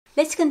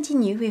Let's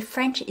continue with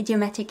French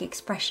idiomatic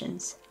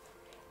expressions.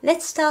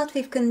 Let's start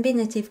with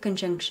combinative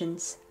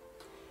conjunctions.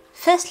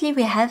 Firstly,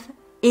 we have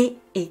et,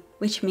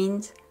 which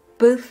means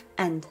both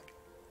and.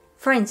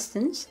 For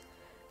instance,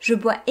 je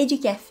bois et du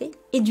café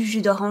et du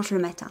jus d'orange le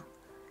matin.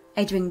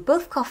 I drink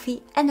both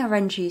coffee and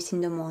orange juice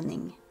in the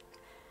morning.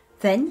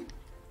 Then,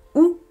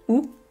 ou,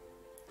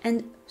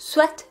 and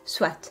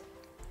soit.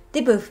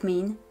 They both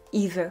mean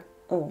either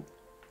or.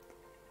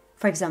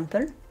 For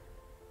example,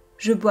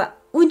 je bois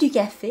ou du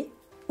café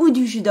ou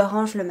du jus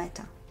d'orange le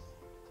matin.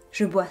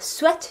 Je bois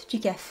soit du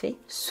café,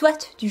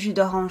 soit du jus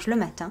d'orange le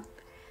matin.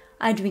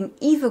 I drink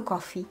either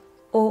coffee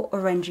or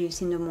orange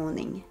juice in the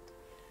morning.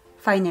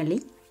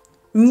 Finally,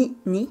 ni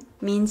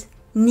means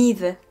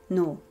neither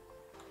nor.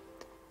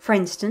 For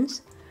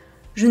instance,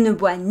 je ne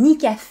bois ni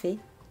café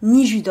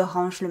ni jus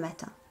d'orange le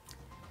matin.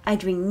 I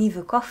drink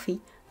neither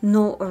coffee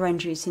nor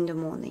orange juice in the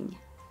morning.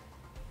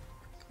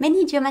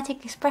 Many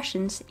idiomatic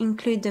expressions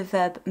include the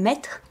verb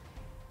mettre,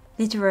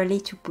 literally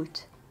to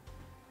put.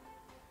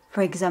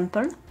 For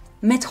example,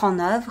 mettre en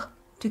œuvre,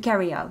 to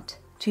carry out,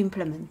 to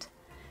implement.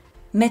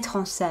 Mettre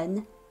en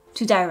scène,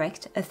 to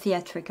direct a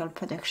theatrical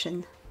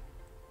production.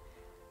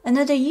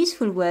 Another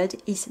useful word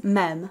is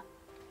même.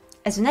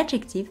 As an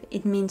adjective,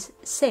 it means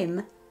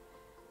same.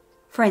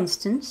 For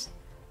instance,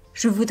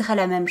 je voudrais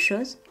la même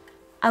chose,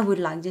 I would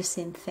like the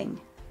same thing.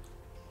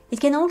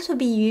 It can also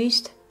be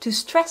used to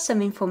stress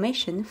some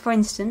information, for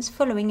instance,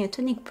 following a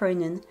tonic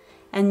pronoun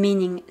and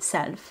meaning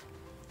self.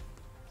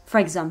 For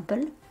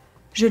example,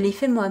 je l'ai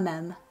fait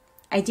moi-même,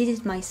 I did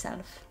it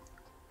myself.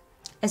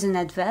 As an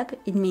adverb,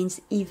 it means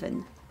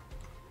even.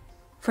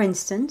 For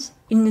instance,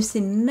 il ne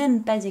s'est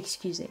même pas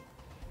excusé.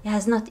 He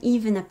has not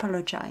even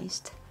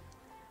apologized.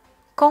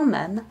 Quand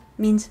même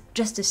means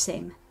just the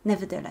same,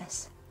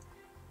 nevertheless.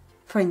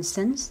 For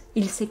instance,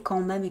 il s'est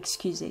quand même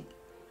excusé.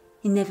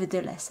 He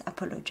nevertheless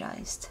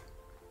apologized.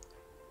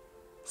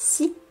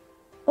 Si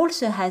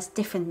also has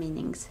different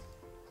meanings.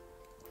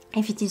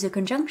 If it is a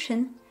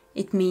conjunction,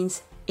 it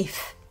means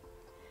if.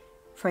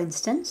 For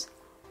instance,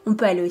 on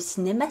peut aller au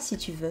cinéma si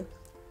tu veux.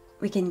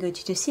 We can go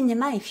to the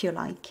cinema if you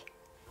like.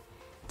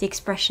 The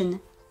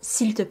expression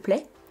s'il te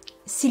plaît,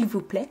 s'il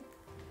vous plaît,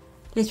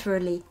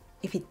 literally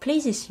if it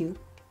pleases you,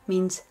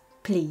 means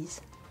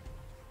please.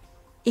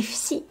 If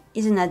si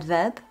is an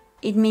adverb,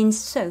 it means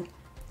so.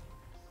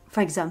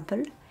 For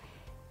example,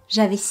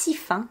 j'avais si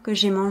faim que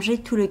j'ai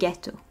mangé tout le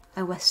gâteau.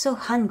 I was so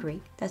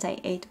hungry that I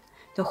ate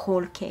the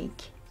whole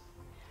cake.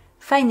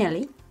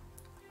 Finally,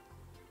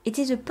 it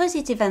is a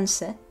positive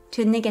answer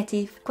to a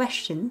negative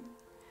question,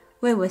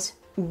 whereas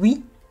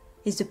oui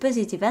is the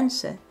positive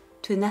answer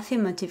to an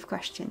affirmative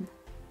question.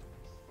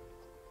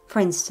 For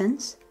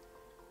instance,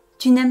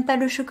 tu n'aimes pas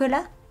le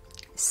chocolat?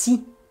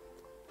 Si.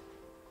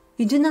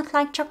 You do not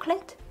like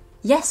chocolate?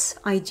 Yes,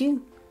 I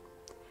do.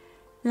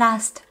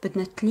 Last but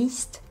not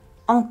least,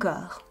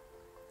 encore.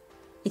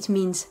 It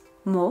means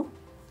more.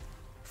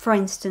 For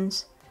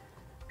instance,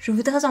 je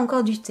voudrais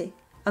encore du thé.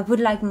 I would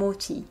like more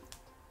tea.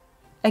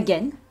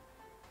 Again.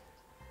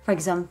 For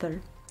example,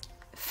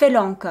 fais-le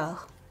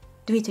encore.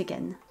 Do it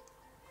again.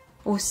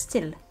 Or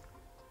still.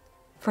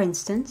 For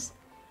instance,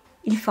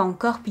 il fait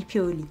encore pipi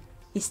au lit.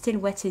 He still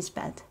wets his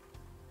bed.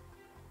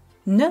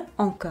 Ne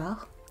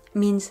encore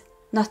means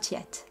not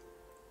yet.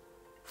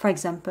 For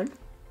example,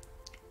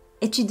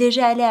 es-tu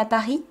déjà allé à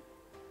Paris?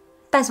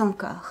 Pas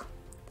encore.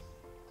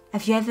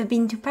 Have you ever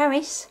been to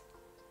Paris?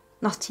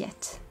 Not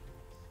yet.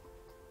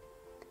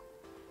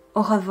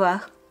 Au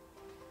revoir.